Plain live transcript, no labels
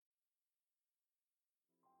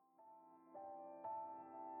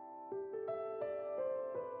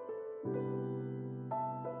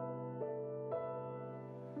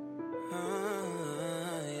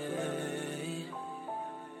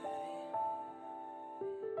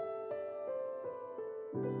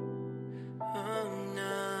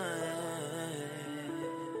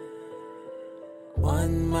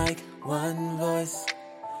One mic, one voice.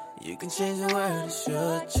 You can change the world, it's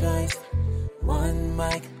your choice. One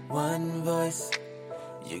mic, one voice.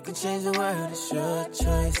 You can change the world, it's your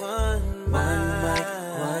choice. One mic,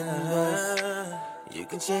 one voice. You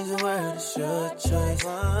can change the world, it's your choice.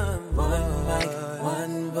 One mic,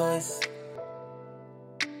 one voice.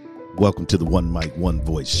 Welcome to the One Mic, One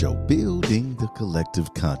Voice show, building the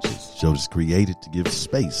collective conscious. Show is created to give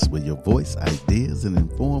space where your voice, ideas, and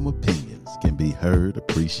informed opinions can be heard,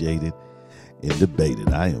 appreciated, and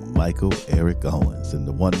debated. I am Michael Eric Owens in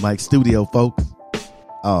the One Mic studio, folks.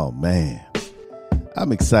 Oh, man.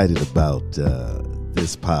 I'm excited about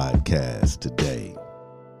this podcast today.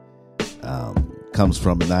 Comes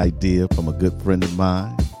from an idea from a good friend of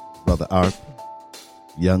mine, Brother Arthur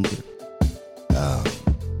Younger.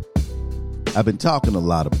 I've been talking a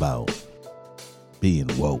lot about being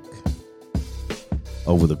woke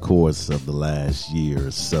over the course of the last year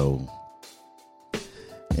or so.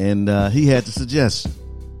 And he had the suggestion,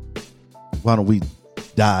 why don't we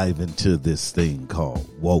dive into this thing called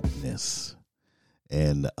wokeness?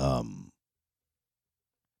 And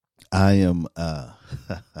I am, I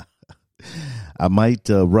might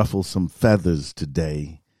ruffle some feathers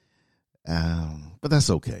today, but that's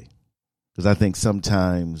okay. Because I think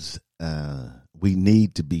sometimes we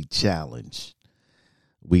need to be challenged.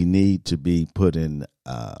 We need to be put in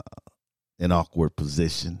an awkward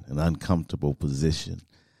position, an uncomfortable position,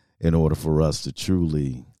 in order for us to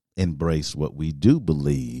truly embrace what we do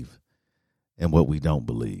believe and what we don't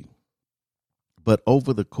believe. But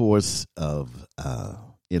over the course of,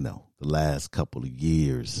 the last couple of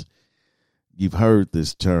years, you've heard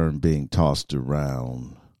this term being tossed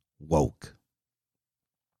around, woke.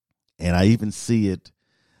 And I even see it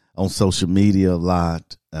on social media a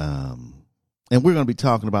lot. And we're going to be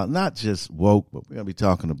talking about not just woke, but we're going to be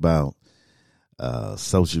talking about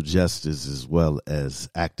social justice as well as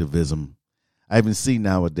activism. I even see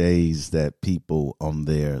nowadays that people on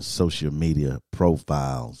their social media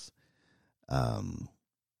profiles,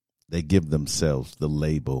 they give themselves the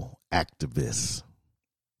label activists.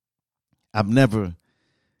 I've never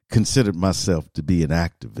considered myself to be an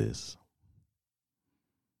activist.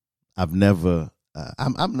 I've never,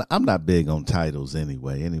 I'm not big on titles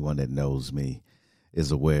anyway. Anyone that knows me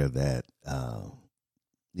is aware that,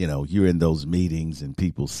 you're in those meetings and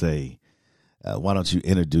people say, why don't you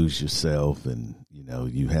introduce yourself? And,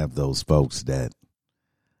 you have those folks that,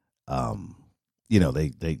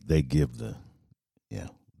 they give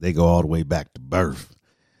they go all the way back to birth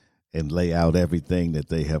and lay out everything that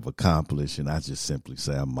they have accomplished. And I just simply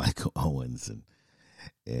say, I'm Michael Owens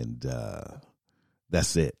and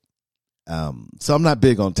that's it. So I'm not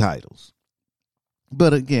big on titles,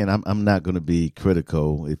 but again, I'm not going to be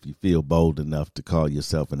critical if you feel bold enough to call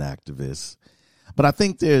yourself an activist. But I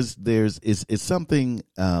think it's something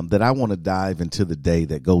that I want to dive into today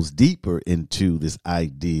that goes deeper into this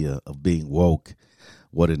idea of being woke,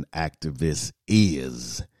 what an activist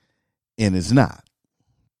is and is not.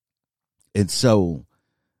 And so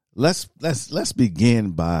let's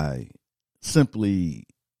begin by simply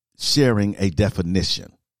sharing a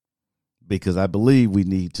definition, because I believe we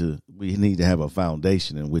need to have a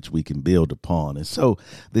foundation in which we can build upon. And so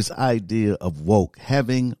this idea of woke,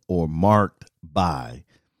 having or marked by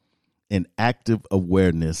an active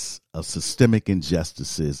awareness of systemic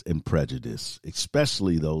injustices and prejudice,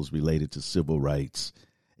 especially those related to civil rights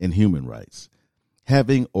and human rights,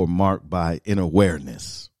 having or marked by an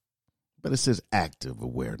awareness, but it says active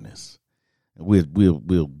awareness. And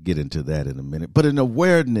we'll get into that in a minute, but an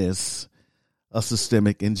awareness of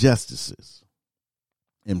systemic injustices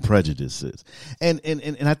and prejudices. And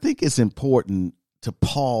I think it's important to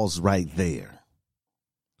pause right there,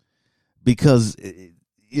 because,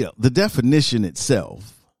 the definition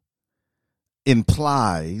itself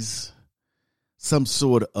implies some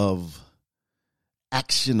sort of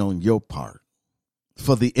action on your part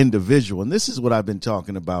for the individual. And this is what I've been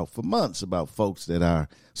talking about for months, about folks that are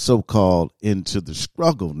so-called into the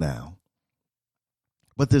struggle now.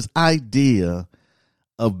 But this idea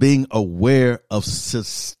of being aware of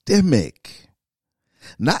systemic,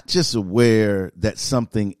 not just aware that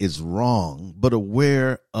something is wrong, but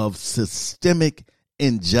aware of systemic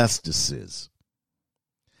injustices.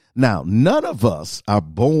 Now, none of us are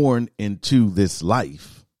born into this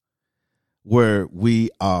life where we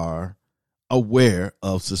are aware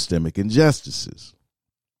of systemic injustices.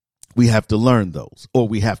 We have to learn those, or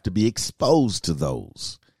we have to be exposed to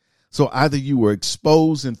those. So either you were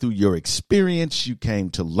exposed and through your experience, you came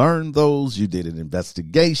to learn those, you did an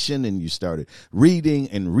investigation and you started reading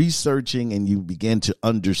and researching and you began to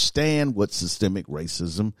understand what systemic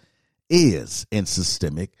racism is and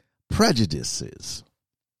systemic prejudice is.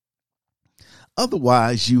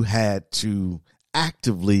 Otherwise, you had to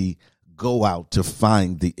actively go out to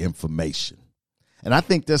find the information. And I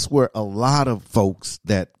think that's where a lot of folks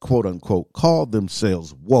that, quote unquote, call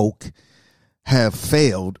themselves woke have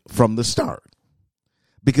failed from the start,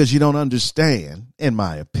 because you don't understand, in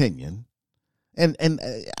my opinion. And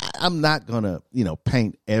I'm not going to,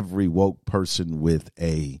 paint every woke person with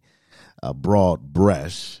a broad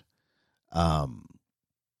brush,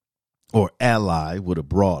 or ally with a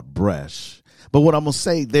broad brush. But what I'm going to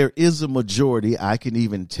say, there is a majority, I can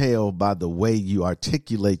even tell by the way you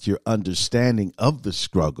articulate your understanding of the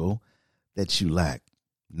struggle, that you lack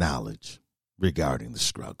knowledge regarding the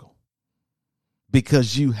struggle.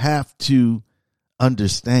 Because you have to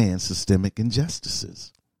understand systemic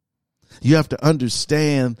injustices. You have to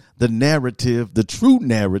understand the narrative, the true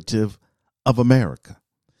narrative of America.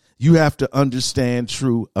 You have to understand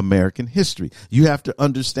true American history. You have to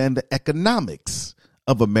understand the economics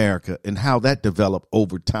of America and how that developed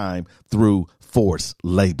over time through forced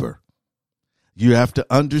labor. You have to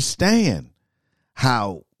understand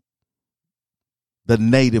how the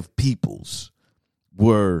native peoples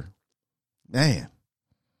were,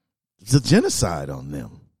 it's a genocide on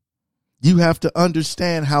them. You have to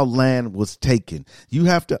understand how land was taken. You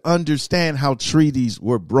have to understand how treaties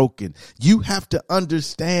were broken. You have to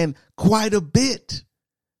understand quite a bit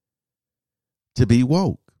to be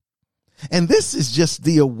woke. And this is just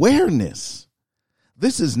the awareness.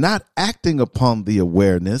 This is not acting upon the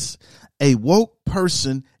awareness. A woke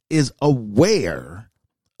person is aware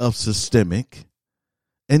of systemic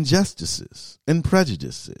injustices and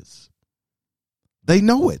prejudices. They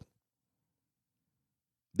know it.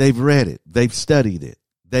 They've read it. They've studied it.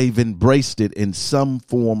 They've embraced it in some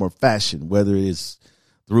form or fashion, whether it is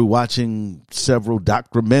through watching several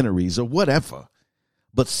documentaries or whatever.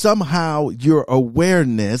 But somehow your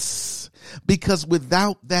awareness, because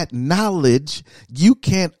without that knowledge, you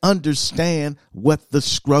can't understand what the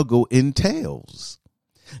struggle entails.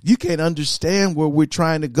 You can't understand where we're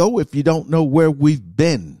trying to go if you don't know where we've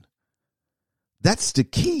been. That's the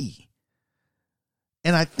key.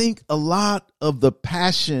 And I think a lot of the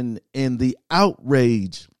passion and the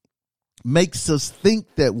outrage makes us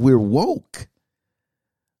think that we're woke,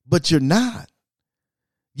 but you're not.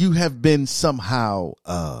 You have been somehow,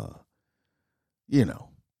 you know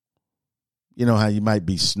how you might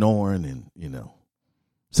be snoring and,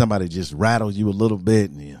 somebody just rattles you a little bit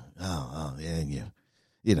and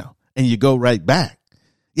and you go right back.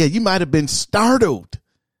 Yeah, you might have been startled,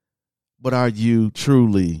 but are you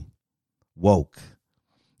truly woke?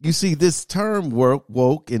 You see, this term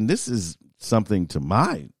woke, and this is something to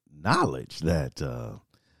my knowledge that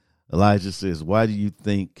Elijah says, why do you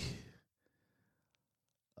think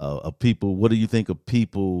what do you think of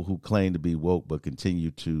people who claim to be woke but continue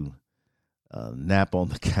to nap on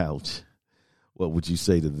the couch? What would you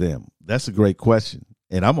say to them? That's a great question,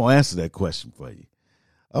 and I'm going to answer that question for you.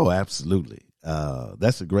 Oh, absolutely.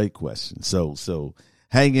 That's a great question. So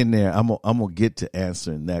hang in there. I'm gonna get to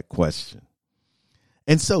answering that question.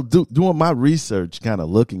 And so doing my research, kind of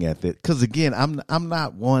looking at that, because again, I'm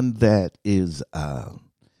not one that is I'm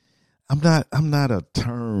not a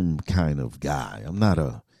term kind of guy.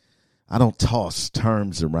 I don't toss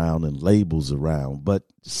terms around and labels around. But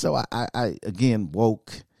so I again,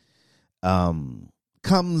 woke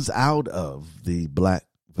comes out of the Black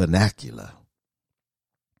vernacular.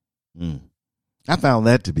 I found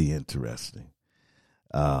that to be interesting.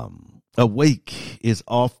 Awake is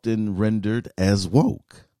often rendered as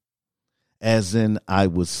woke, as in I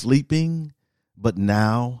was sleeping, but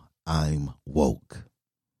now I'm woke.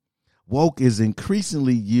 Woke is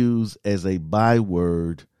increasingly used as a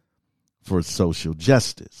byword for social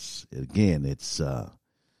justice. Again, it's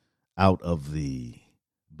out of the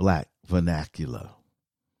Black vernacular.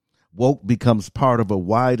 Woke becomes part of a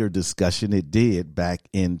wider discussion it did back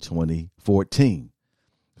in 2014.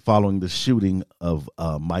 Following the shooting of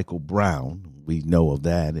Michael Brown, we know of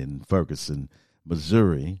that in Ferguson,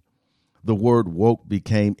 Missouri, the word woke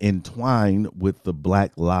became entwined with the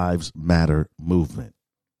Black Lives Matter movement.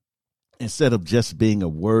 Instead of just being a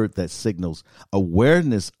word that signals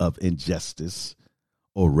awareness of injustice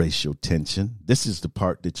or racial tension, this is the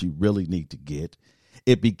part that you really need to get,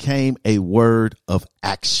 it became a word of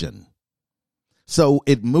action. So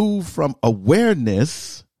it moved from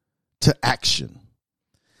awareness to action.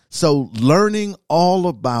 So learning all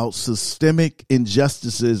about systemic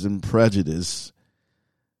injustices and prejudice,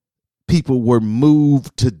 people were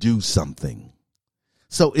moved to do something.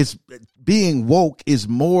 So it's being woke is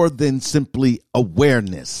more than simply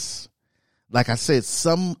awareness. Like I said,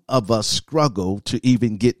 some of us struggle to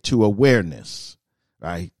even get to awareness,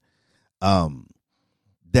 right?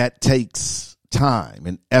 That takes time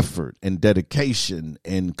and effort and dedication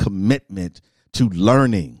and commitment to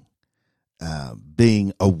learning,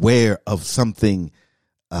 being aware of something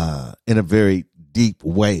in a very deep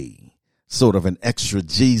way, sort of an extra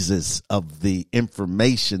Jesus of the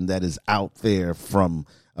information that is out there from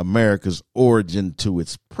America's origin to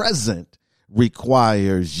its present,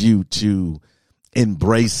 requires you to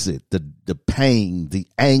embrace it, the pain, the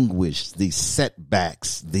anguish, the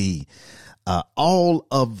setbacks, the all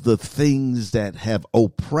of the things that have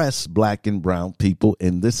oppressed black and brown people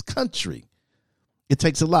in this country. It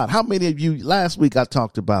takes a lot. How many of you, last week I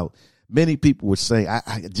talked about, many people were saying,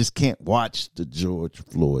 I just can't watch the George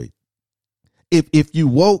Floyd. If you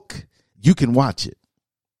woke, you can watch it.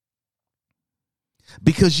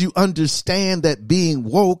 Because you understand that being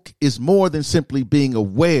woke is more than simply being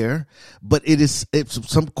aware, but it's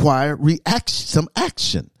some require reaction, some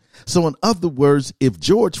action. So in other words, if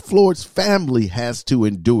George Floyd's family has to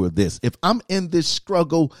endure this, if I'm in this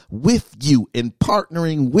struggle with you and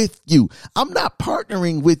partnering with you, I'm not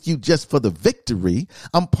partnering with you just for the victory.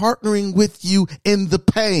 I'm partnering with you in the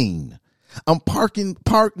pain. I'm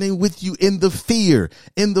partnering with you in the fear,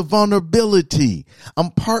 in the vulnerability.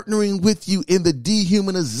 I'm partnering with you in the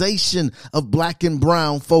dehumanization of black and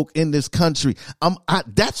brown folk in this country.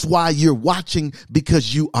 That's why you're watching,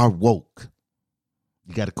 because you are woke.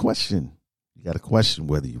 You got to question. You got to question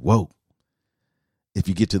whether you're woke. If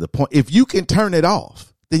you get to the point, if you can turn it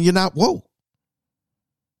off, then you're not woke.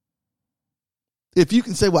 If you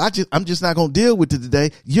can say, well, I'm just not going to deal with it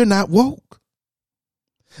today, you're not woke.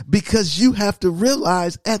 Because you have to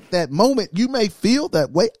realize at that moment, you may feel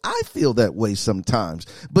that way. I feel that way sometimes,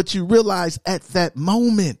 but you realize at that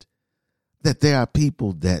moment that there are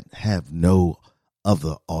people that have no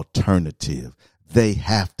other alternative. They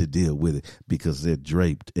have to deal with it because they're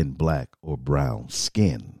draped in black or brown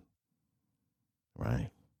skin.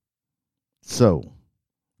 Right? So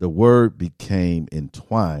the word became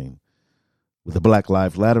entwined with the Black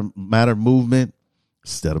Lives Matter movement.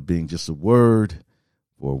 Instead of being just a word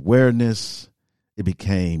for awareness, it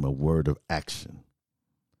became a word of action.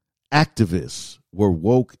 Activists were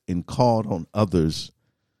woke and called on others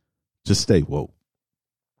to stay woke.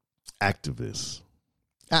 Activists.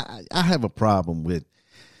 I have a problem with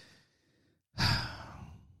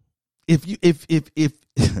if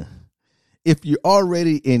you're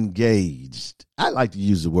already engaged. I like to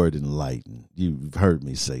use the word enlightened. You've heard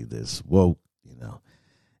me say this. Woke,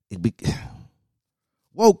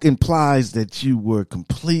 woke implies that you were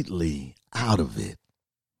completely out of it.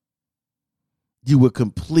 You were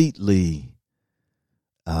completely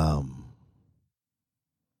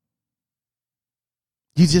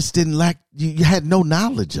you just didn't you had no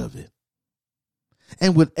knowledge of it.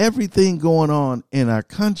 And with everything going on in our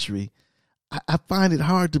country, I find it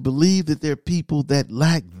hard to believe that there are people that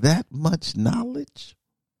lack that much knowledge.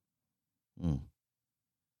 Okay.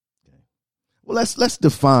 Well, let's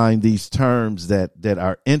define these terms that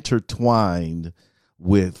are intertwined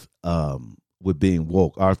with being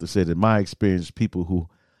woke. Arthur said, in my experience, people who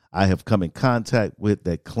I have come in contact with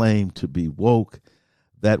that claim to be woke,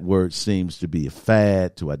 that word seems to be a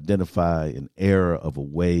fad to identify an era of a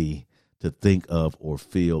way to think of or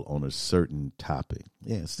feel on a certain topic.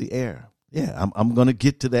 Yeah, it's the era. Yeah, I'm going to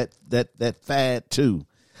get to that fad too,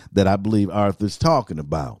 that I believe Arthur's talking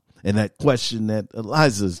about. And that question that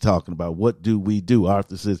Eliza is talking about, what do we do?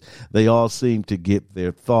 Arthur says they all seem to get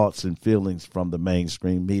their thoughts and feelings from the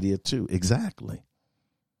mainstream media too. Exactly.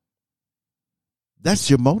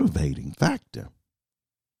 That's your motivating factor.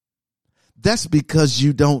 That's because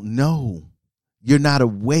you don't know. You're not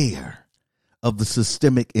aware of the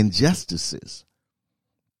systemic injustices.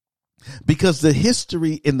 Because the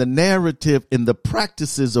history and the narrative and the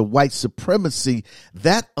practices of white supremacy,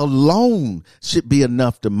 that alone should be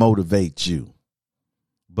enough to motivate you.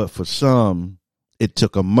 But for some, it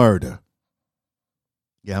took a murder.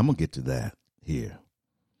 Yeah, I'm going to get to that here.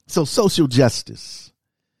 So social justice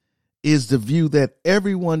is the view that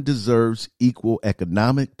everyone deserves equal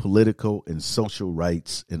economic, political, and social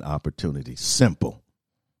rights and opportunities. Simple.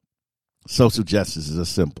 Social justice is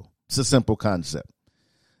it's a simple concept.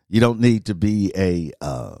 You don't need to be a,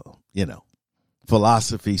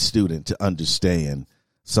 philosophy student to understand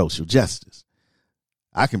social justice.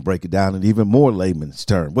 I can break it down in even more layman's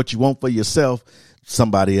term. What you want for yourself,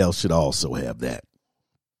 somebody else should also have that.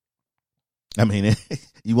 I mean,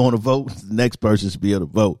 you want to vote, the next person should be able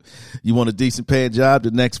to vote. You want a decent paying job,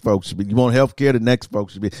 the next folks should be. You want health care, the next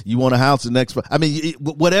folks should be. You want a house, the next folks. I mean,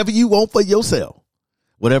 whatever you want for yourself,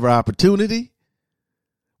 whatever opportunity,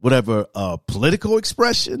 whatever political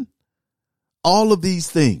expression, all of these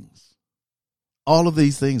things,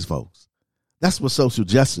 folks. That's what social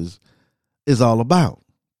justice is all about.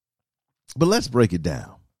 But let's break it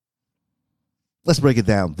down. Let's break it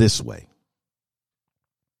down this way.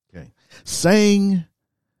 Okay.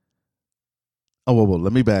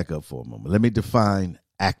 Let me back up for a moment. Let me define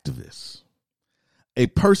activist. A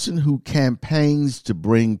person who campaigns to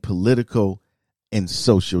bring political and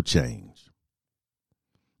social change.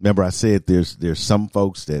 Remember, I said there's some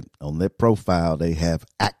folks that on their profile, they have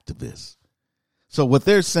activists. So what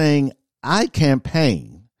they're saying, I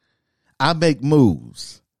campaign, I make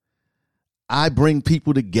moves, I bring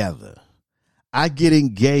people together, I get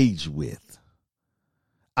engaged with,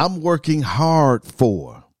 I'm working hard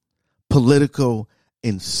for political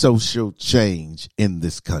and social change in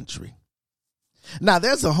this country. Now,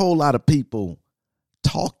 there's a whole lot of people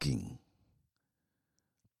talking,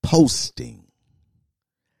 posting,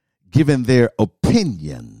 giving their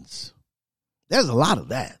opinions. There's a lot of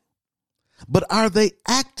that. But are they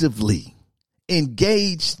actively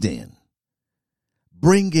engaged in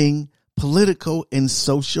bringing political and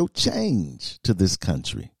social change to this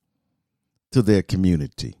country, to their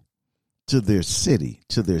community, to their city,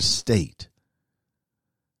 to their state?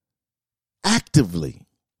 Actively.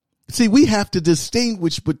 See, we have to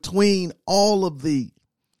distinguish between all of the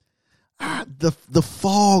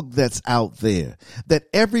fog that's out there, that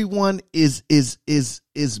everyone is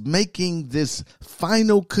making this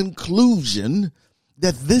final conclusion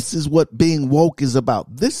that this is what being woke is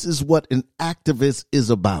about. This is what an activist is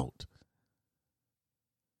about.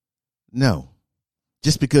 No,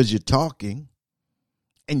 just because you're talking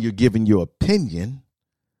and you're giving your opinion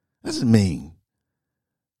doesn't mean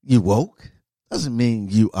you woke. Doesn't mean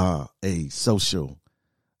you are a social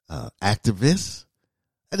activist.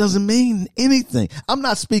 It doesn't mean anything. I'm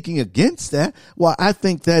not speaking against that. Well, I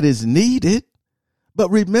think that is needed. But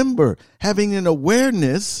remember, having an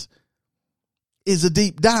awareness is a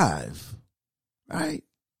deep dive, right,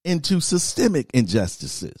 into systemic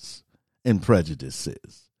injustices and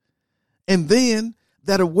prejudices. And then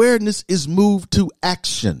that awareness is moved to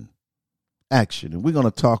action. Action. And we're going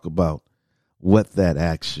to talk about what that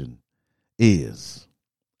action is.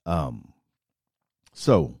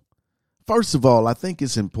 So, first of all, I think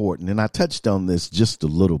it's important, and I touched on this just a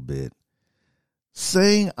little bit.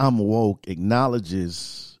 Saying I'm woke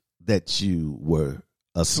acknowledges that you were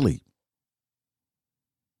asleep.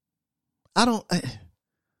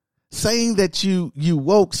 Saying that you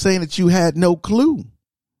woke, saying that you had no clue,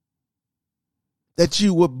 that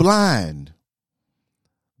you were blind,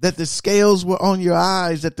 that the scales were on your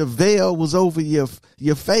eyes, that the veil was over your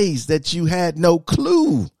face, that you had no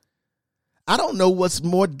clue. I don't know what's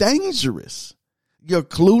more dangerous, your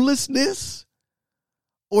cluelessness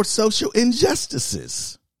or social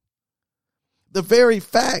injustices. The very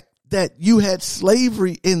fact that you had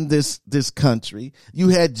slavery in this country, you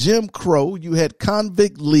had Jim Crow, you had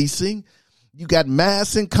convict leasing, you got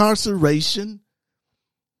mass incarceration,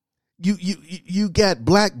 you got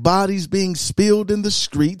black bodies being spilled in the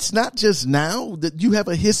streets, not just now, that you have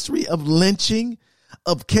a history of lynching,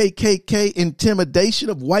 of KKK intimidation,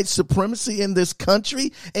 of white supremacy in this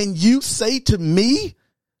country, and you say to me,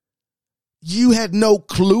 you had no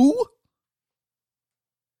clue?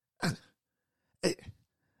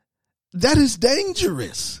 That is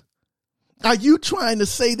dangerous. Are you trying to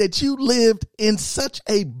say that you lived in such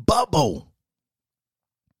a bubble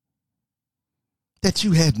that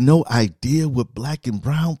you had no idea what black and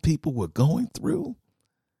brown people were going through?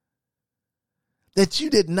 That you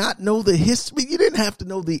did not know the history? You didn't have to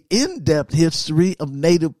know the in-depth history of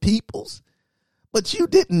Native peoples, but you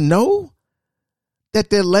didn't know that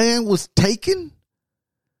their land was taken?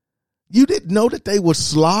 You didn't know that they were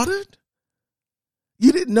slaughtered?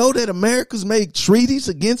 You didn't know that Americans made treaties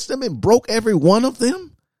against them and broke every one of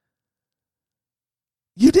them?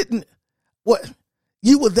 You didn't, what?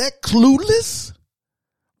 You were that clueless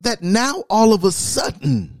that now all of a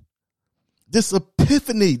sudden, this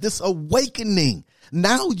epiphany, this awakening,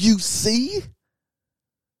 now you see?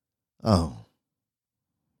 Oh,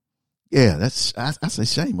 yeah, I say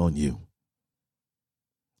shame on you.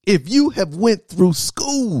 If you have went through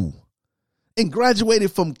school and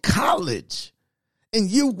graduated from college and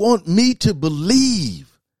you want me to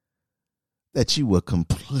believe that you were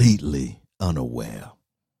completely unaware.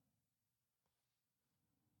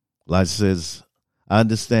 Elijah says, I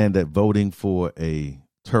understand that voting for a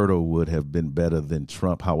turtle would have been better than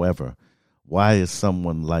Trump. However, why is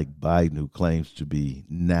someone like Biden, who claims to be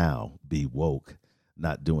woke,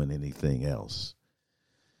 not doing anything else?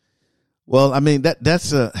 Well, I mean,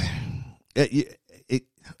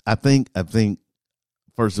 I think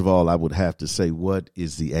first of all, I would have to say, what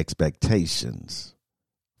is the expectations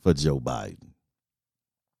for Joe Biden?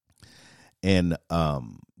 And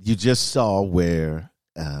you just saw where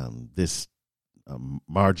this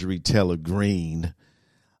Marjorie Taylor Greene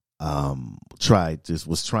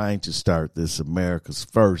was trying to start this America's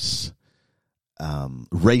first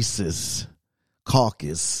racist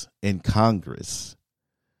caucus in Congress.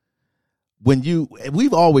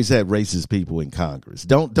 We've always had racist people in Congress.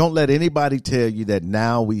 Don't let anybody tell you that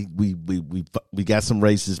now we got some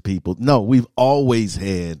racist people. No, we've always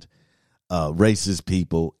had racist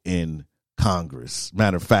people in Congress.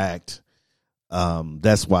 Matter of fact,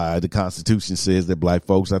 that's why the Constitution says that black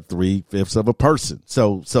folks are 3/5 of a person.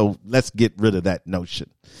 So let's get rid of that notion.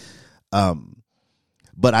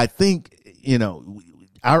 But I think,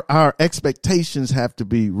 our expectations have to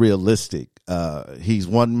be realistic. He's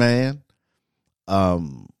one man.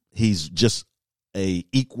 He's just a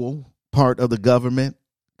equal part of the government,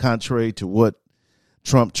 contrary to what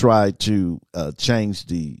Trump tried to change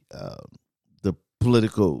the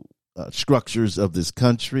political structures of this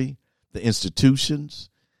country, the institutions,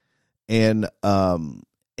 and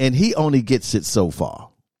he only gets it so far.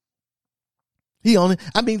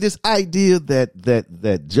 This idea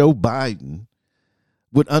that Joe Biden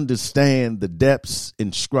would understand the depths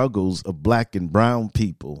and struggles of black and brown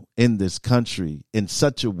people in this country in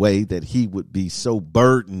such a way that he would be so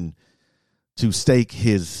burdened to stake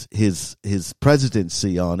his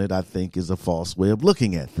presidency on it, I think is a false way of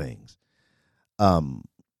looking at things.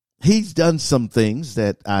 He's done some things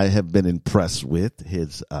that I have been impressed with.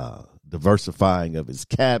 His diversifying of his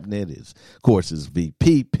cabinet, his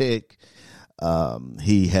VP pick.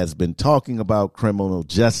 He has been talking about criminal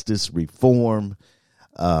justice reform.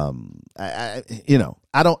 I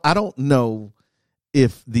don't know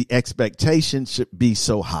if the expectation should be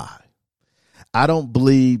so high. I don't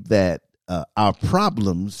believe that our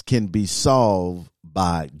problems can be solved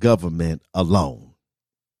by government alone.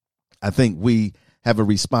 I think we have a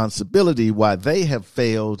responsibility. While they have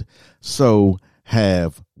failed, so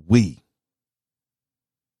have we.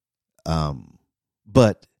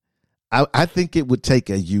 But I think it would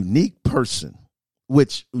take a unique person,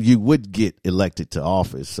 which you would get elected to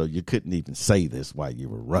office, so you couldn't even say this while you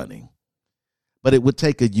were running. But it would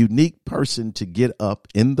take a unique person to get up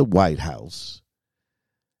in the White House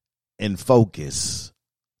and focus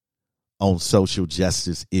on social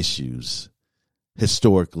justice issues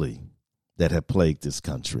historically that have plagued this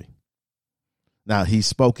country. Now, he's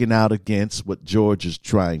spoken out against what George is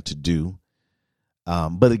trying to do.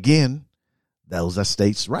 But again, those are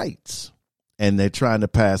states' rights. And they're trying to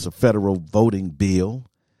pass a federal voting bill,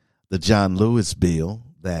 the John Lewis bill,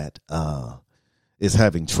 that is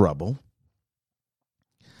having trouble.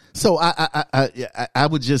 So I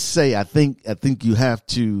would just say I think you have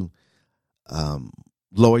to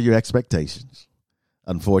lower your expectations,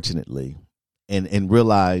 unfortunately, and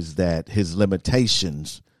realize that his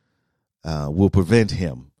limitations will prevent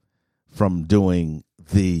him from doing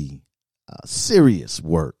the serious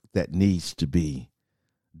work that needs to be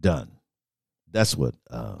done. That's what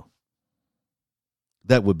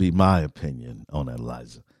that would be my opinion on that,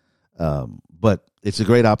 Elijah. But it's a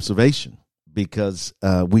great observation, because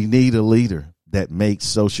we need a leader that makes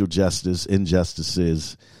social justice,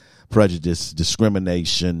 injustices, prejudice,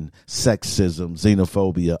 discrimination, sexism,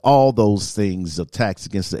 xenophobia, all those things, attacks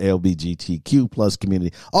against the LGBTQ plus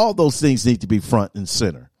community, all those things need to be front and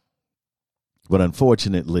center. But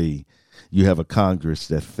unfortunately, you have a Congress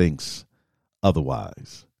that thinks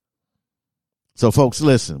otherwise. So, folks,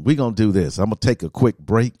 listen, we're going to do this. I'm going to take a quick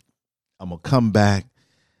break. I'm going to come back,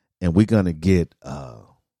 and we're going to get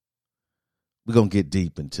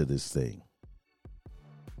deep into this thing.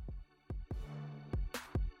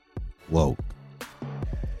 Woke.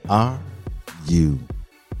 Are you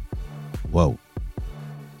woke?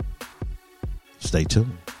 Stay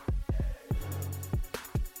tuned.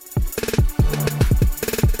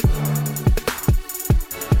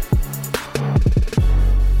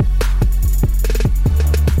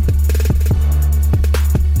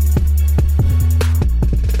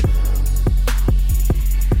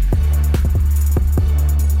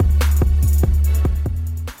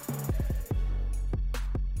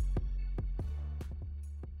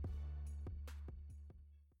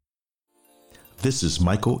 This is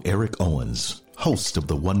Michael Eric Owens, host of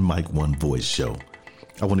the One Mic, One Voice show.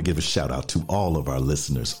 I want to give a shout out to all of our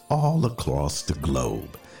listeners all across the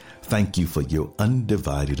globe. Thank you for your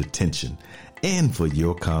undivided attention and for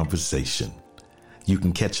your conversation. You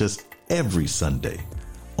can catch us every Sunday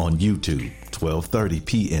on YouTube, 12:30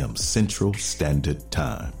 p.m. Central Standard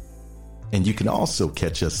Time. And you can also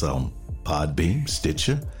catch us on Podbean,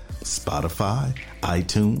 Stitcher, Spotify,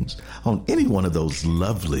 iTunes, on any one of those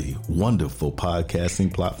lovely, wonderful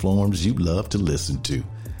podcasting platforms you love to listen to.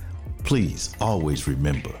 Please always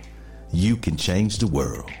remember, you can change the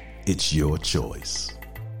world. It's your choice.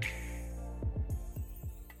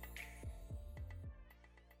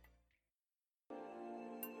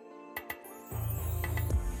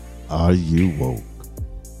 Are you woke?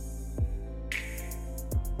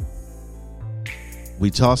 We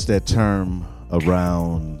toss that term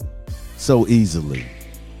around so easily.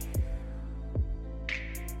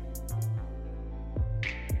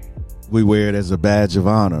 We wear it as a badge of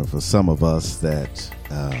honor for some of us that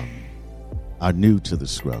are new to the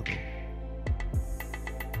struggle.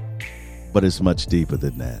 But it's much deeper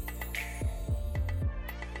than that.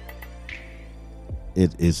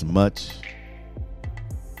 It is much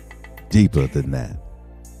deeper than that.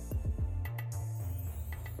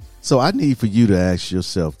 So I need for you to ask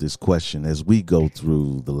yourself this question as we go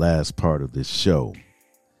through the last part of this show.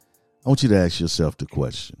 I want you to ask yourself the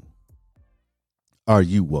question: are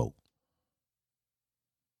you woke?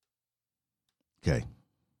 Okay.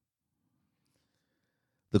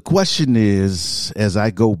 The question is, as I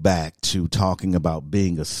go back to talking about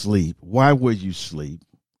being asleep, why were you asleep?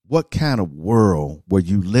 What kind of world were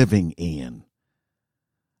you living in?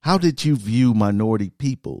 How did you view minority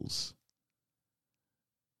peoples?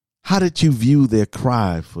 How did you view their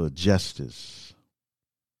cry for justice?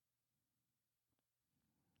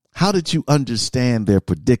 How did you understand their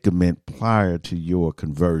predicament prior to your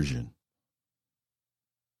conversion?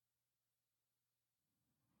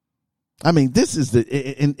 I mean, this is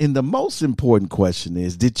and the most important question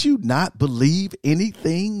is, did you not believe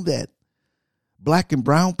anything that black and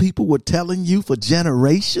brown people were telling you for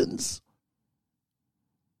generations?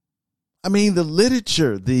 I mean, the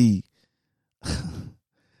literature, the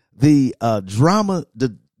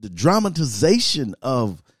dramatization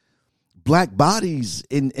of black bodies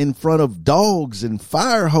in front of dogs and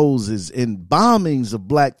fire hoses and bombings of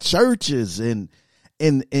black churches and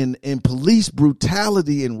police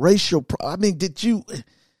brutality and racial. I mean, did you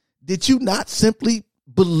not simply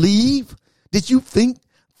believe? Did you think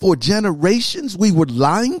for generations we were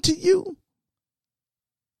lying to you?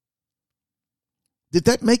 Did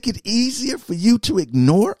that make it easier for you to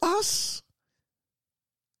ignore us?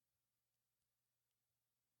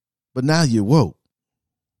 But now you're woke.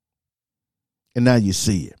 And now you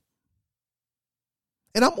see it.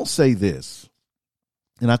 And I'm going to say this.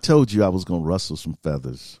 And I told you I was going to ruffle some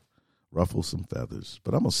feathers. But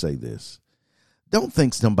I'm going to say this. Don't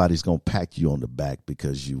think somebody's going to pat you on the back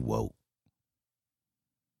because you woke.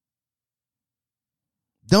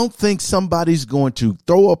 Don't think somebody's going to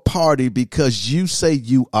throw a party because you say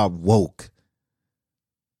you are woke.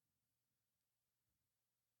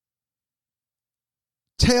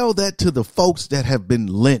 Tell that to the folks that have been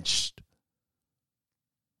lynched.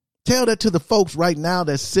 Tell that to the folks right now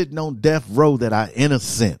that's sitting on death row that are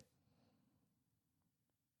innocent.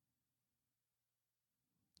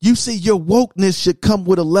 You see, your wokeness should come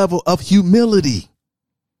with a level of humility,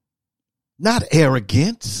 not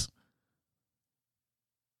arrogance.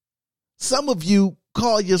 Some of you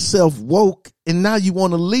call yourself woke and now you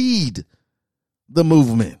want to lead the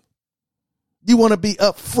movement. You want to be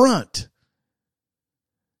up front.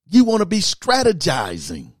 You want to be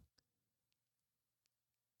strategizing.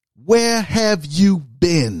 Where have you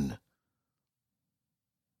been?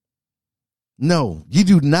 No, you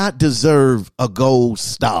do not deserve a gold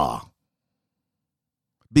star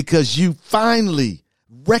because you finally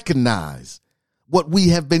recognize what we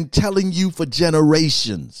have been telling you for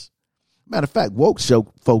generations. Matter of fact, woke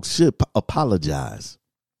folks should apologize.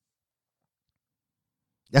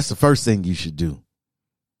 That's the first thing you should do.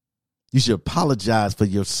 You should apologize for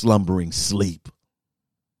your slumbering sleep.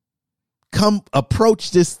 Come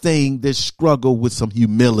approach this struggle with some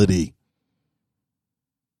humility.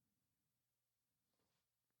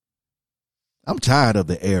 I'm tired of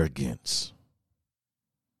the arrogance.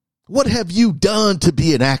 What have you done to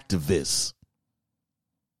be an activist?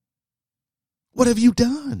 What have you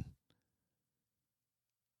done?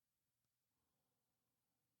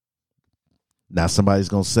 Now somebody's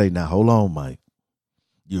going to say, now hold on, Mike.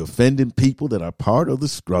 You're offending people that are part of the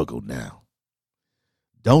struggle now.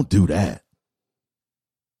 Don't do that.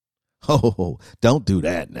 Oh, don't do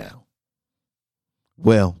that now.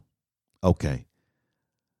 Well, okay.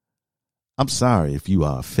 I'm sorry if you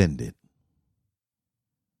are offended.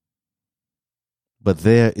 But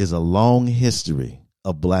there is a long history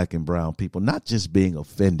of black and brown people not just being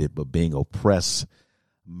offended, but being oppressed,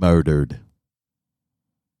 murdered,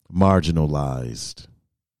 marginalized.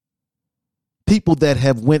 People that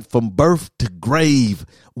have went from birth to grave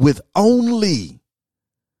with only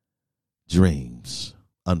dreams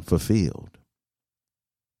unfulfilled.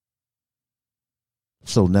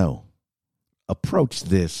 So no, approach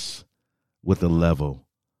this with a level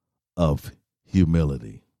of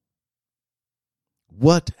humility.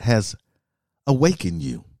 What has awakened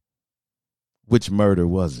you? Which murder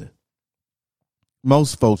was it?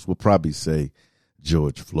 Most folks will probably say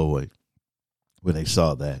George Floyd when they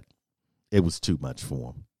saw that. It was too much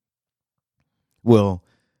for them. Well,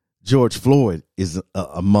 George Floyd is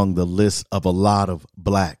among the list of a lot of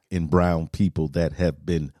black and brown people that have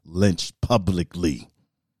been lynched publicly.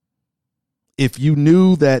 If you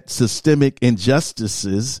knew that systemic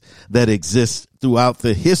injustices that exist throughout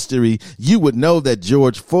the history, you would know that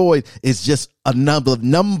George Floyd is just another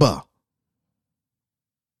number.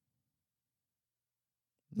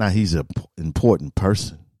 Now, he's an important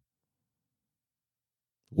person,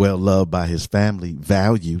 well loved by his family,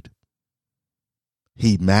 valued.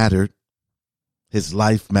 He mattered. His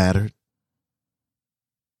life mattered.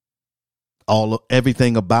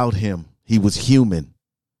 Everything about him, he was human,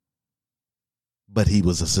 but he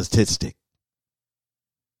was a statistic.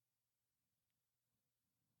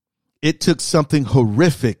 It took something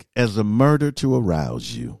horrific as a murder to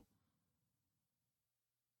arouse you.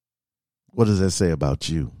 What does that say about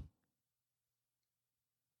you?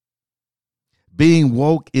 Being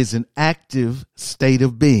woke is an active state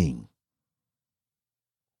of being.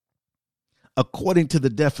 According to the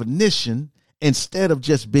definition, instead of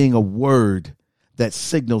just being a word that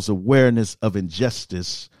signals awareness of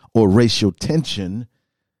injustice or racial tension,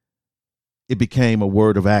 it became a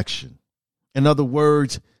word of action. In other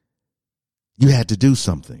words, you had to do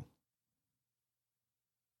something.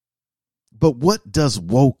 But what does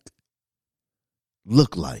woke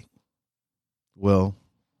look like? Well,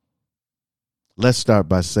 let's start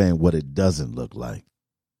by saying what it doesn't look like.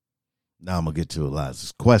 Now I'm going to get to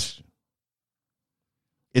Eliza's question.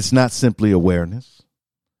 It's not simply awareness.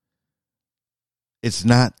 It's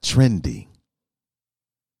not trendy.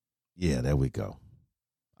 Yeah, there we go.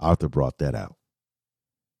 Arthur brought that out.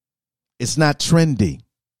 It's not trendy.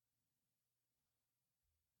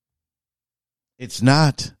 It's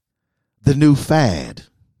not the new fad.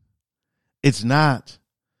 It's not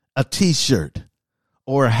a t-shirt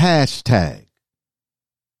or a hashtag.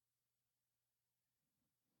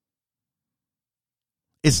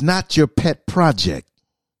 It's not your pet project.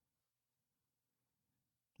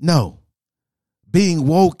 No, being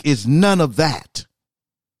woke is none of that.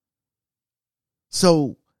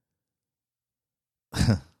 So,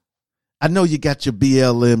 I know you got your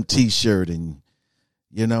BLM t-shirt and,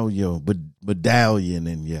 you know, your medallion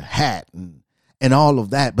and your hat and all of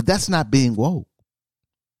that, but that's not being woke.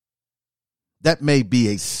 That may be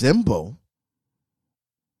a symbol.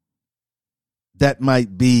 That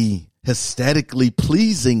might be aesthetically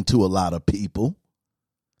pleasing to a lot of people,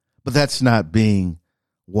 but that's not being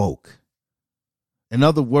woke. In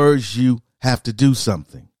other words, you have to do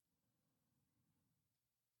something.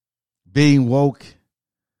 Being woke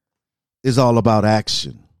is all about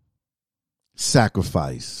action,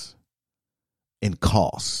 sacrifice, and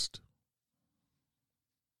cost.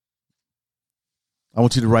 I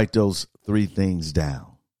want you to write those three things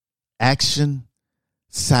down. Action,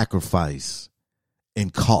 sacrifice,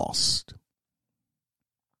 and cost.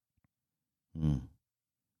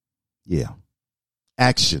 Yeah.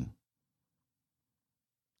 Action.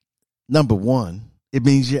 Number one, it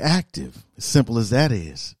means you're active. As simple as that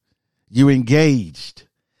is. You're engaged.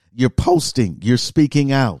 You're posting. You're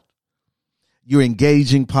speaking out. You're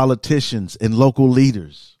engaging politicians and local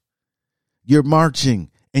leaders. You're marching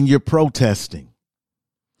and you're protesting.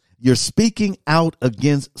 You're speaking out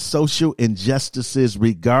against social injustices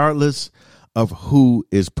regardless of who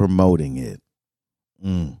is promoting it.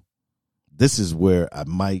 This is where I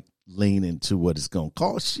might lean into what it's going to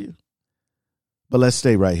cost you. But let's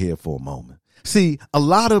stay right here for a moment. See, a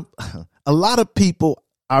lot of people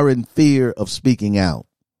are in fear of speaking out.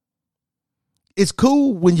 It's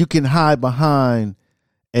cool when you can hide behind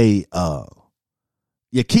your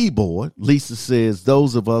keyboard. Lisa says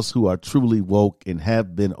those of us who are truly woke and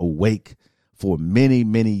have been awake for many,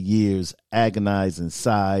 many years agonize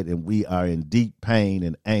inside, and we are in deep pain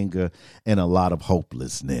and anger and a lot of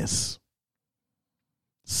hopelessness.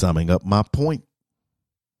 Summing up my point.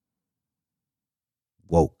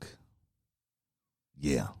 Woke.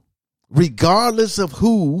 Yeah. Regardless of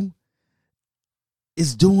who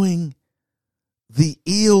is doing the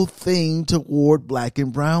ill thing toward black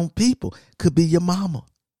and brown people. Could be your mama,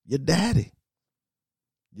 your daddy,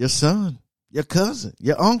 your son, your cousin,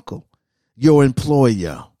 your uncle, your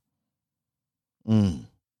employer.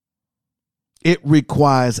 It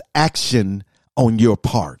requires action on your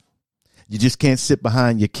part. You just can't sit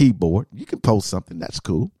behind your keyboard. You can post something. That's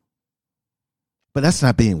cool. But that's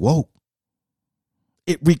not being woke.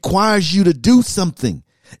 It requires you to do something.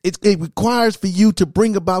 It requires for you to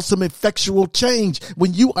bring about some effectual change.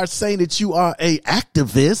 When you are saying that you are a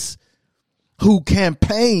activist who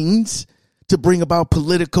campaigns to bring about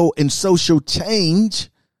political and social change,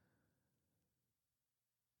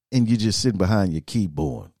 and you're just sitting behind your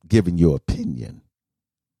keyboard giving your opinion,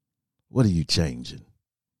 what are you changing?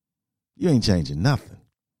 You ain't changing nothing.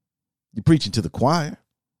 You're preaching to the choir,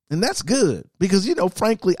 and that's good because,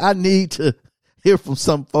 frankly, I need to hear from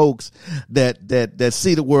some folks that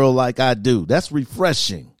see the world like I do. That's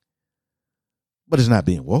refreshing, but it's not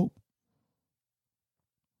being woke.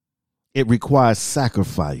 It requires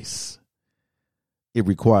sacrifice. It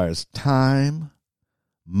requires time,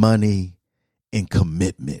 money, and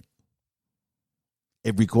commitment.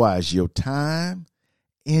 It requires your time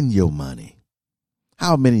and your money.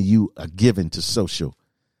 How many of you are given to social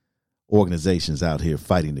organizations out here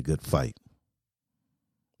fighting the good fight?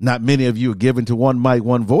 Not many of you are given to One Mic,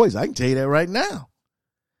 One Voice. I can tell you that right now.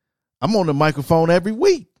 I'm on the microphone every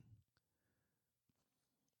week,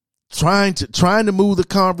 trying to move the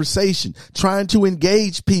conversation, trying to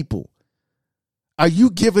engage people. Are you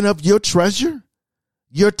giving up your treasure,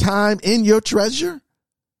 your time and your treasure?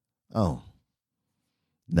 Oh,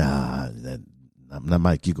 nah,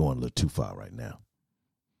 Mike, you're going a little too far right now.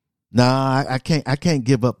 Nah, I can't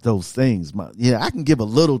give up those things. I can give a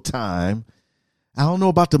little time. I don't know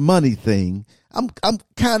about the money thing. I'm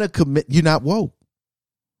kind of committed. You're not woke.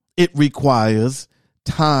 It requires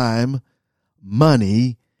time,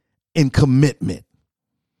 money, and commitment.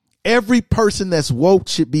 Every person that's woke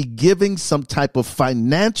should be giving some type of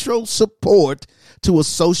financial support to a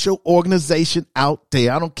social organization out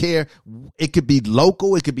there. I don't care. It could be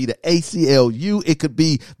local. It could be the ACLU. It could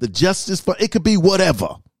be the Justice Fund. It could be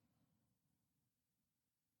whatever.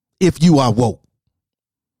 If you are woke.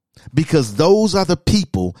 Because those are the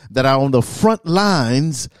people that are on the front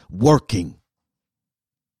lines working.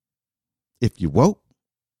 If you woke,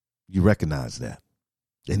 you recognize that.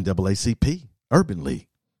 NAACP, Urban League.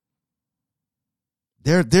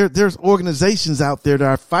 There's organizations out there that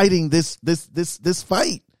are fighting this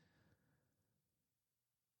fight.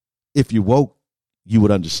 If you woke, you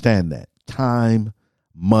would understand that. Time,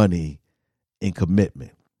 money, and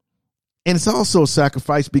commitment. And it's also a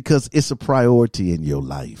sacrifice because it's a priority in your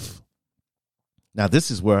life. Now,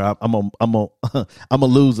 this is where I'm gonna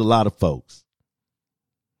lose a lot of folks.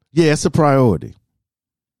 Yeah, it's a priority.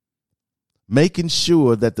 Making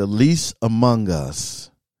sure that the least among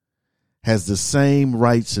us has the same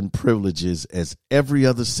rights and privileges as every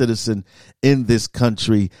other citizen in this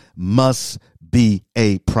country must be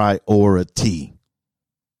a priority.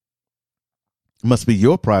 It must be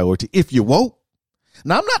your priority if you're woke.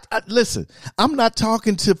 Now, I'm not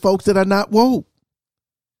talking to folks that are not woke.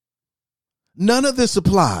 None of this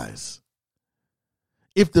applies.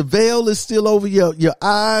 If the veil is still over your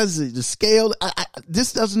eyes, the scale,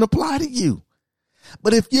 this doesn't apply to you.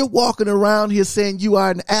 But if you're walking around here saying you are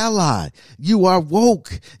an ally, you are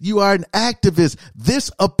woke, you are an activist, this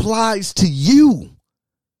applies to you.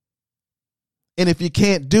 And if you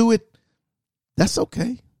can't do it, that's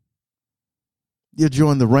okay. You'll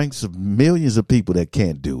join the ranks of millions of people that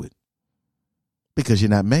can't do it because you're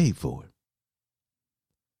not made for it.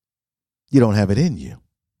 You don't have it in you.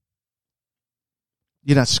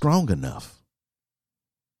 You're not strong enough.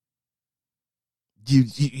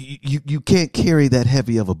 You can't carry that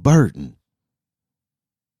heavy of a burden.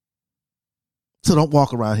 So don't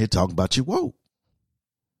walk around here talking about you woke,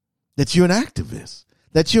 that you're an activist,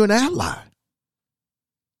 that you're an ally.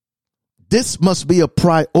 This must be a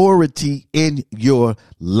priority in your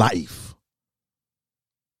life.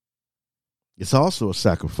 It's also a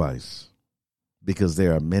sacrifice because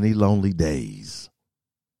there are many lonely days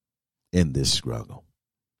in this struggle.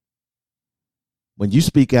 When you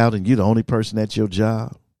speak out and you're the only person at your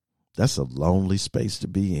job, that's a lonely space to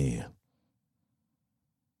be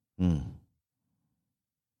in.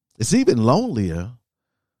 It's even lonelier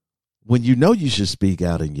when you know you should speak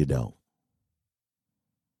out and you don't.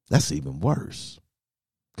 That's even worse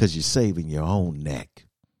because you're saving your own neck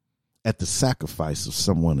at the sacrifice of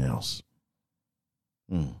someone else.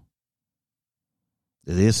 It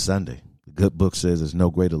is Sunday. The good book says there's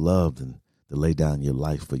no greater love than to lay down your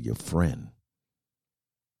life for your friend.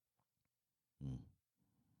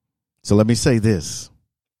 So let me say this.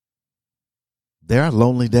 There are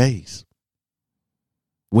lonely days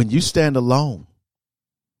when you stand alone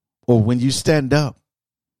or when you stand up,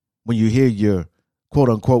 when you hear your quote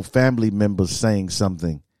unquote family members saying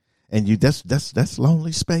something and that's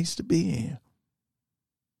lonely space to be in.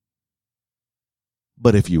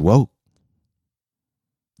 But if you woke,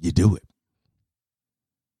 you do it.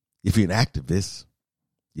 If you're an activist,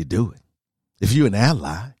 you do it. If you're an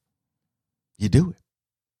ally, you do it.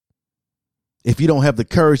 If you don't have the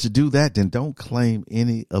courage to do that, then don't claim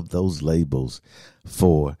any of those labels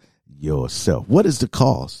for yourself. What is the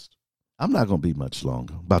cost? I'm not going to be much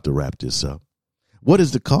longer. I'm about to wrap this up. What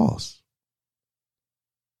is the cost?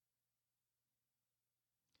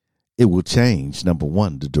 It will change, number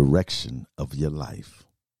one, the direction of your life.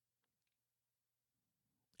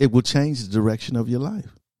 It will change the direction of your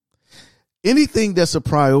life. Anything that's a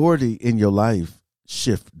priority in your life,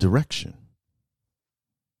 shift direction.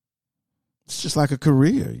 It's just like a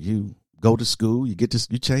career. You go to school, you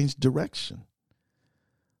change direction.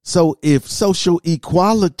 So if social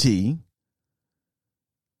equality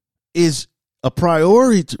is a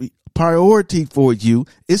priority for you,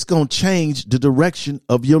 it's going to change the direction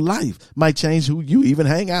of your life. Might change who you even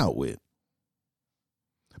hang out with.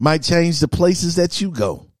 Might change the places that you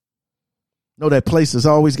go. Know that place has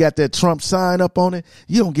always got that Trump sign up on it?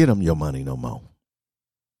 You don't get them your money no more.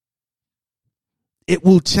 It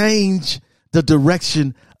will change the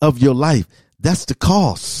direction of your life. That's the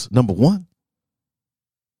cost, number one.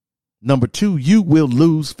 Number two, you will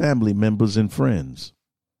lose family members and friends.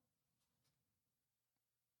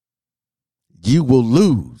 You will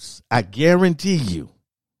lose. I guarantee you,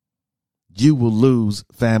 you will lose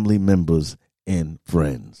family members and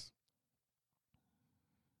friends.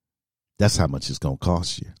 That's how much it's going to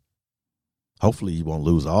cost you. Hopefully you won't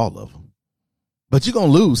lose all of them, but you're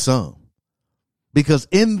going to lose some. Because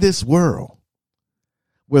in this world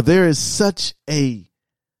where there is such a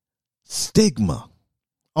stigma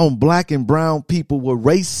on black and brown people, where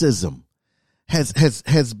racism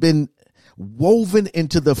has been woven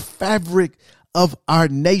into the fabric of our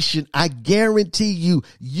nation, I guarantee you,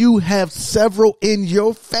 you have several in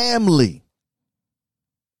your family.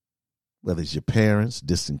 Whether it's your parents,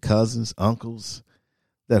 distant cousins, uncles,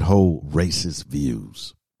 that hold racist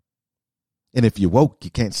views. And if you're woke,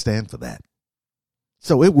 you can't stand for that.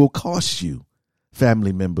 So it will cost you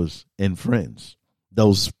family members and friends.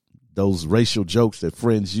 Those racial jokes that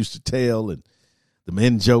friends used to tell, and the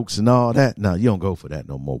men jokes and all that. Now, you don't go for that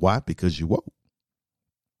no more. Why? Because you woke.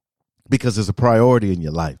 Because it's a priority in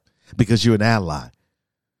your life. Because you're an ally.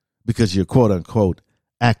 Because you're quote unquote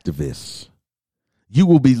activist. You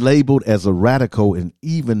will be labeled as a radical, and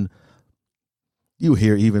even you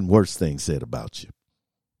hear even worse things said about you.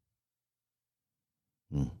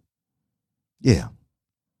 Yeah.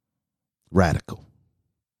 Radical.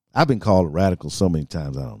 I've been called a radical so many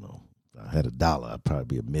times, I don't know. If I had $1, I'd probably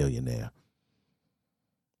be a millionaire.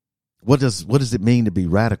 What does it mean to be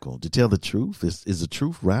radical? To tell the truth? Is the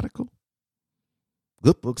truth radical?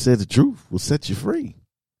 Good book says the truth will set you free.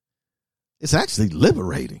 It's actually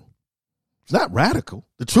liberating. It's not radical.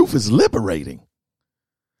 The truth is liberating.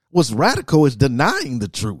 What's radical is denying the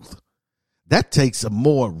truth. That takes a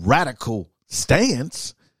more radical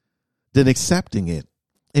stance than accepting it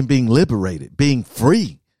and being liberated, being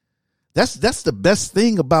free. That's the best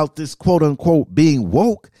thing about this quote unquote being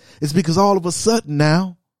woke, is because all of a sudden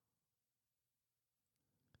now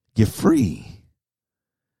you're free.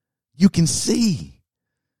 You can see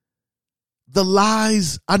the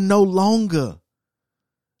lies are no longer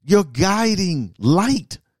your guiding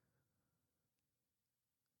light.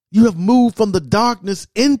 You have moved from the darkness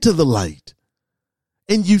into the light,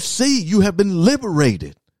 and you see you have been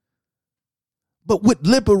liberated. But with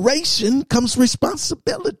liberation comes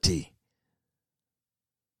responsibility.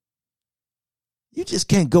 You just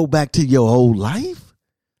can't go back to your old life.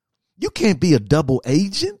 You can't be a double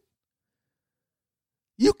agent.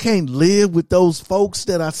 You can't live with those folks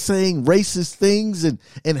that are saying racist things and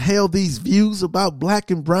held these views about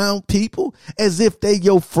black and brown people as if they're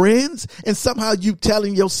your friends, and somehow you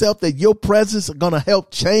telling yourself that your presence is going to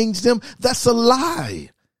help change them. That's a lie.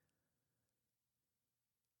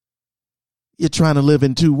 You're trying to live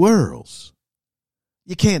in two worlds.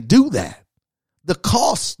 You can't do that. The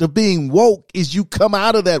cost of being woke is you come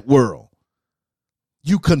out of that world.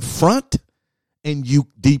 You confront and you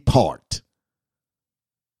depart.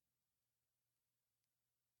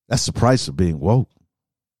 That's the price of being woke.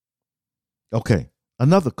 Okay,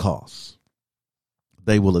 another cost.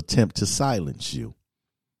 They will attempt to silence you.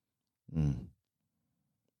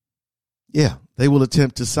 Yeah, they will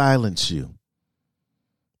attempt to silence you,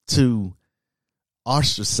 to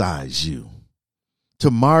ostracize you, to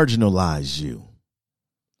marginalize you.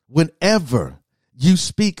 Whenever you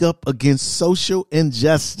speak up against social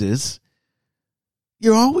injustice,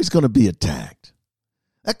 you're always going to be attacked.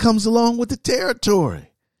 That comes along with the territory.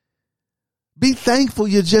 Be thankful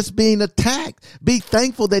you're just being attacked. Be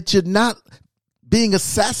thankful that you're not being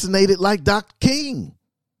assassinated like Dr. King,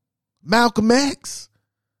 Malcolm X,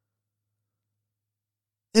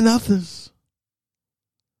 and others.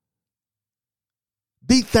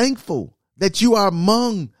 Be thankful that you are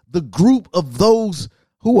among the group of those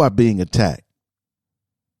who are being attacked.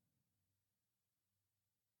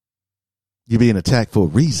 You're being attacked for a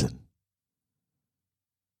reason.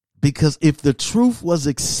 Because if the truth was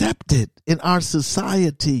accepted in our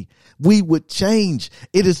society, we would change.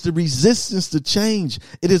 It is the resistance to change.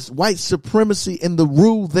 It is white supremacy and the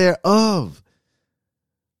rule thereof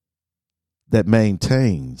that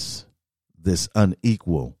maintains this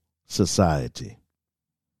unequal society.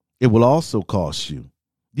 It will also cost you.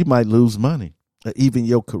 You might lose money or even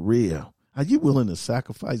your career. Are you willing to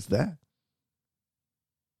sacrifice that?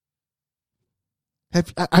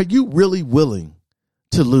 Are you really willing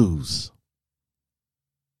to lose,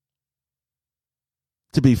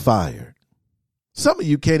 to be fired? Some of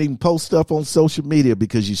you can't even post stuff on social media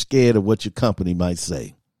because you're scared of what your company might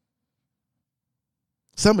say.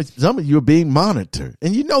 Some of you are being monitored,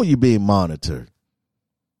 and you know you're being monitored.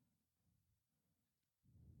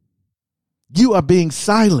 You are being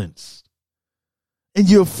silenced, and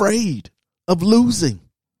you're afraid of losing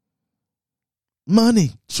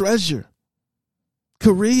money, treasure,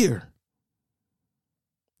 career.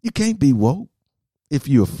 You can't be woke if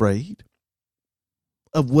you're afraid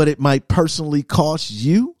of what it might personally cost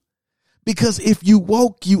you. Because if you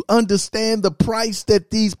woke, you understand the price that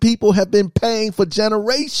these people have been paying for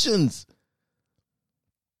generations.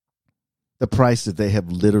 The price that they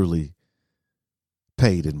have literally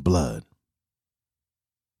paid in blood.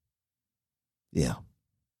 Yeah.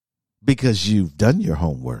 Because you've done your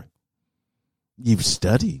homework. You've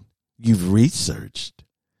studied. You've researched.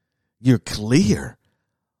 You're clear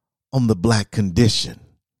on the black condition.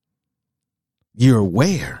 You're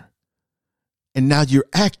aware. And now you're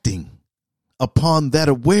acting upon that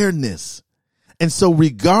awareness. And so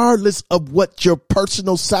regardless of what your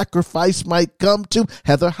personal sacrifice might come to,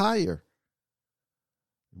 Heather Heyer.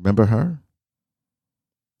 Remember her?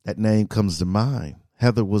 That name comes to mind.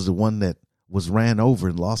 Heather was the one that was ran over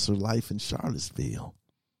and lost her life in Charlottesville.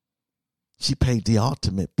 She paid the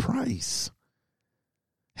ultimate price.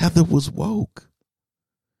 Heather was woke.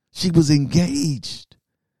 She was engaged.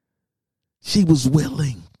 She was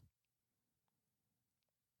willing.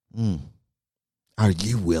 Are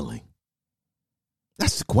you willing?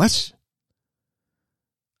 That's the question.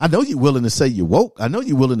 I know you're willing to say you're woke. I know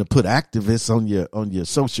you're willing to put activists on your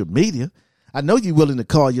social media. I know you're willing to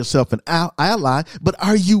call yourself an ally, but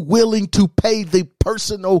are you willing to pay the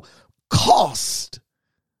personal cost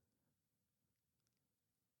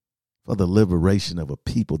for the liberation of a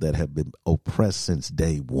people that have been oppressed since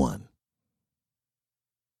day one?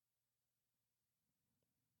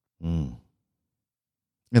 And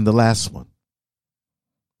the last one,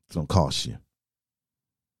 it's going to cost you.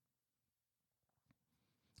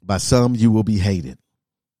 By some, you will be hated.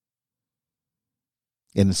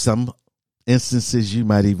 In some instances, you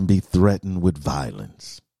might even be threatened with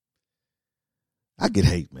violence. I get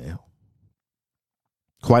hate mail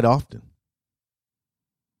quite often.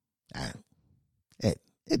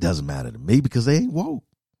 It doesn't matter to me because they ain't woke.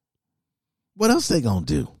 What else they gonna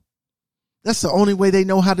do? That's the only way they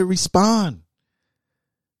know how to respond.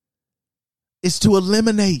 Is to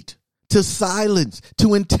eliminate, to silence,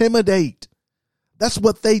 to intimidate. That's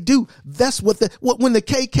what they do. That's when the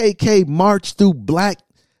KKK marched through black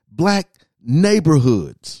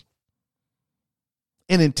neighborhoods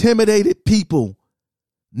and intimidated people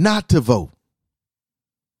not to vote.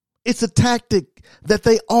 It's a tactic that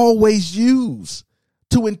they always use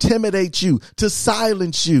to intimidate you, to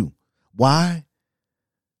silence you. Why?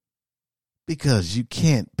 Because you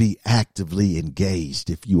can't be actively engaged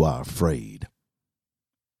if you are afraid.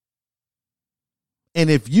 And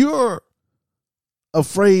if you're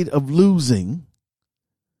afraid of losing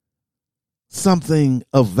something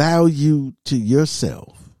of value to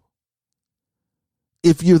yourself,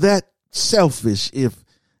 if you're that selfish, if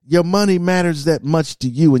your money matters that much to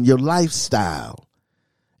you and your lifestyle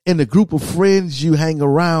and the group of friends you hang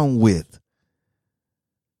around with,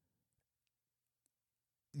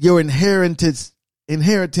 your inheritance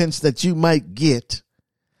that you might get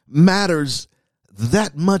matters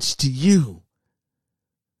that much to you,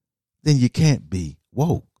 then you can't be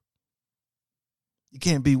woke. You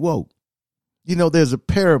can't be woke. You know, there's a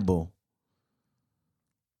parable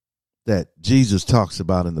that Jesus talks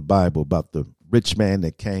about in the Bible about the rich man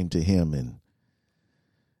that came to him and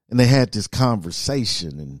they had this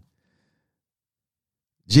conversation, and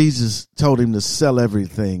Jesus told him to sell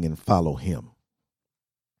everything and follow him.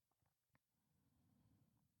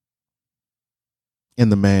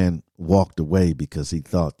 And the man walked away because he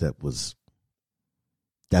thought that was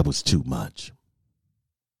too much.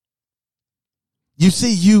 You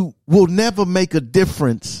see, you will never make a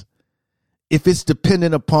difference if it's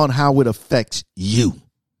dependent upon how it affects you.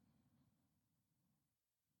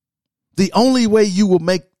 The only way you will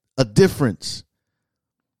make a difference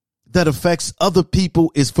that affects other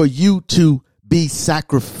people is for you to be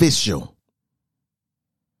sacrificial.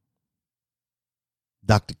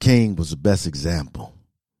 Dr. King was the best example.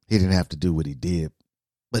 He didn't have to do what he did,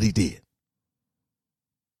 but he did.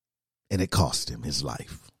 And it cost him his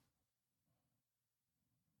life.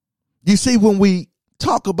 You see, when we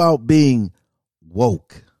talk about being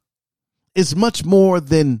woke, it's much more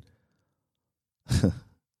than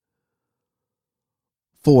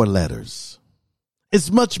 4 letters.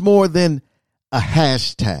 It's much more than a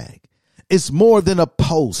hashtag. It's more than a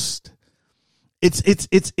post.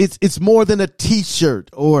 It's more than a t-shirt,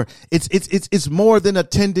 or it's more than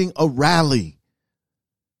attending a rally.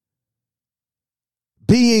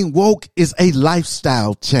 Being woke is a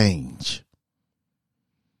lifestyle change.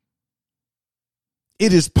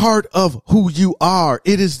 It is part of who you are.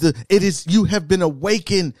 It is you have been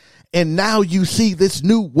awakened, and now you see this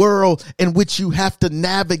new world in which you have to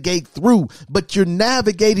navigate through. But you're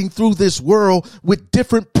navigating through this world with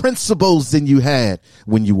different principles than you had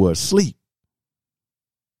when you were asleep.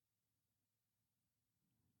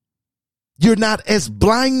 You're not as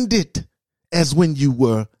blinded as when you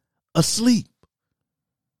were asleep.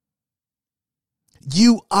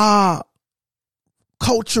 You are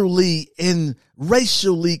culturally and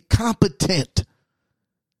racially competent.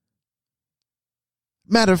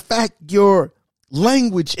 Matter of fact, your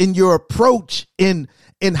language and your approach and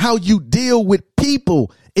how you deal with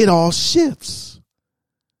people, it all shifts.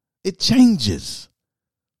 It changes.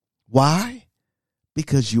 Why?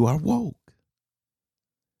 Because you are woke.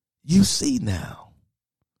 You see now.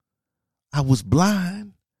 I was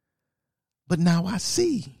blind, but now I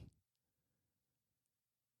see.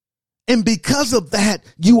 And because of that,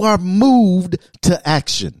 you are moved to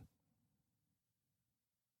action.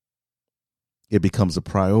 It becomes a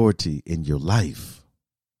priority in your life.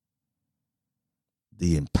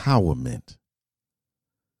 The empowerment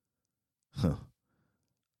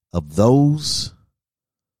of those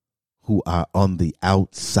who are on the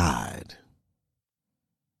outside.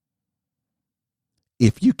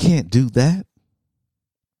 If you can't do that,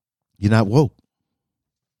 you're not woke.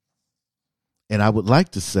 And I would like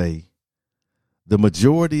to say the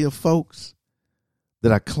majority of folks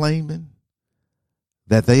that are claiming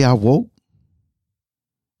that they are woke,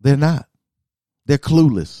 they're not. They're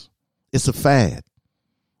clueless. It's a fad.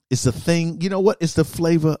 It's a thing. You know what? It's the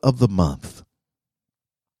flavor of the month.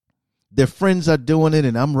 Their friends are doing it,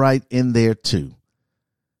 and I'm right in there too.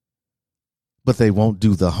 But they won't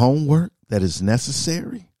do the homework that is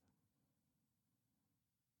necessary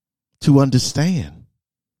to understand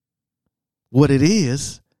what it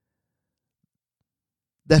is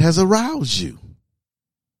that has aroused you.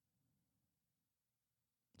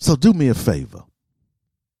 So do me a favor.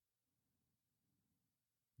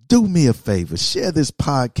 Do me a favor. Share this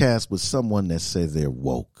podcast with someone that says they're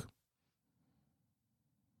woke.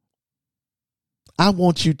 I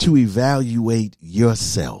want you to evaluate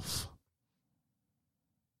yourself.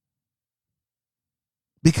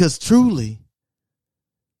 Because truly,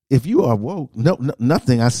 if you are woke,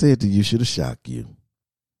 nothing I said to you should have shocked you.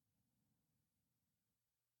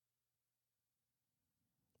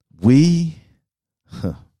 We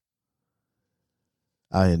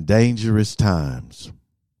are in dangerous times.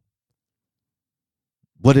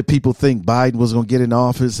 What did people think? Biden was going to get in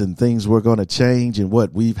office and things were going to change? And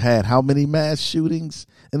what? We've had how many mass shootings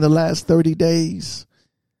in the last 30 days?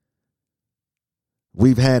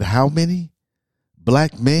 We've had how many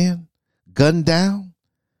black men gunned down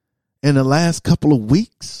in the last couple of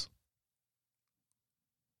weeks?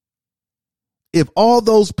 If all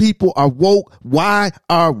those people are woke, why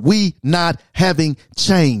are we not having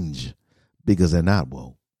change? Because they're not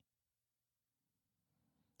woke.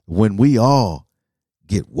 When we all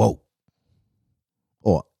get woke,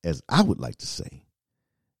 or as I would like to say,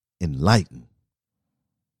 enlightened,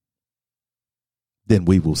 then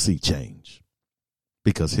we will see change,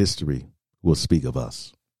 because history will speak of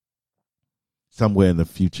us. Somewhere in the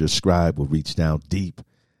future, a scribe will reach down deep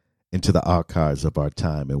into the archives of our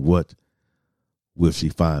time, and what will she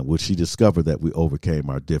find? Will she discover that we overcame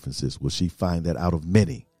our differences? Will she find that out of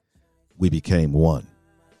many we became one?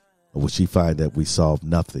 Or will she find that we solved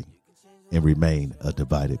nothing and remain a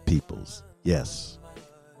divided peoples? Yes,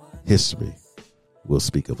 history will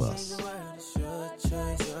speak of us.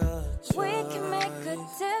 We can make a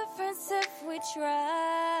difference if we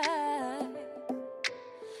try.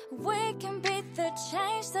 We can be the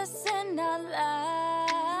change that's in our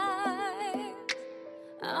lives.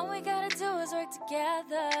 All we gotta do is work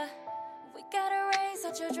together. We gotta raise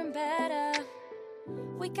our children better.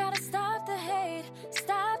 We gotta stop the hate,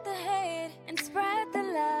 and spread the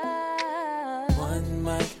love. One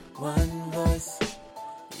mic, one voice.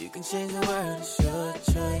 You can change the world, it's your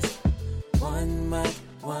choice. One mic,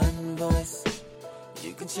 one voice.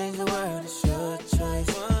 You can change the world, it's your choice.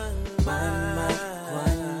 One mic,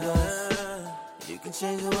 one voice. You can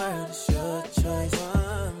change the world, it's your choice.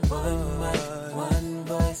 One mic, one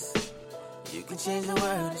voice. You can change the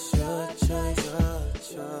world, it's your choice. Your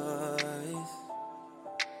choice.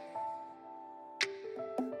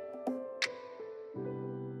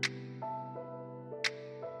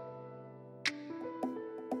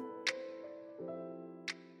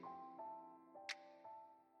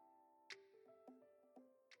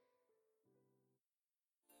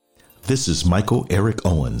 This is Michael Eric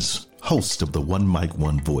Owens, host of the One Mic,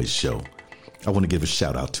 One Voice show. I want to give a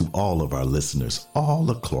shout out to all of our listeners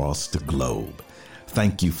all across the globe.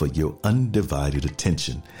 Thank you for your undivided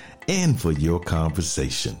attention and for your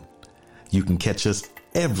conversation. You can catch us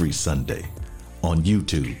every Sunday on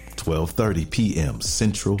YouTube, 12:30 p.m.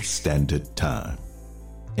 Central Standard Time.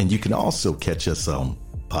 And you can also catch us on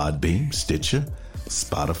Podbean, Stitcher,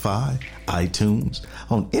 Spotify, iTunes,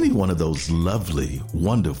 on any one of those lovely,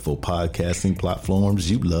 wonderful podcasting platforms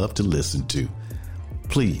you love to listen to.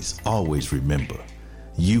 Please always remember,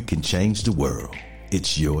 you can change the world.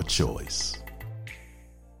 It's your choice.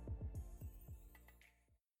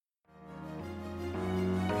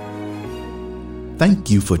 Thank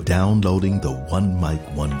you for downloading the One Mic,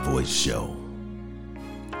 One Voice show.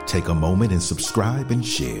 Take a moment and subscribe and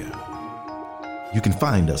share. You can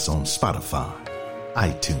find us on Spotify,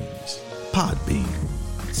 iTunes, Podbean,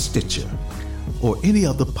 Stitcher, or any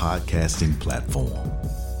other podcasting platform.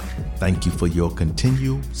 Thank you for your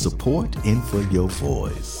continued support and for your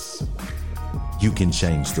voice. You can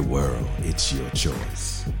change the world. It's your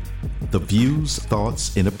choice. The views,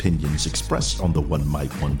 thoughts, and opinions expressed on the One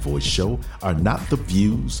Mic, One Voice show are not the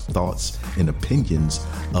views, thoughts, and opinions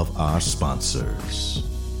of our sponsors.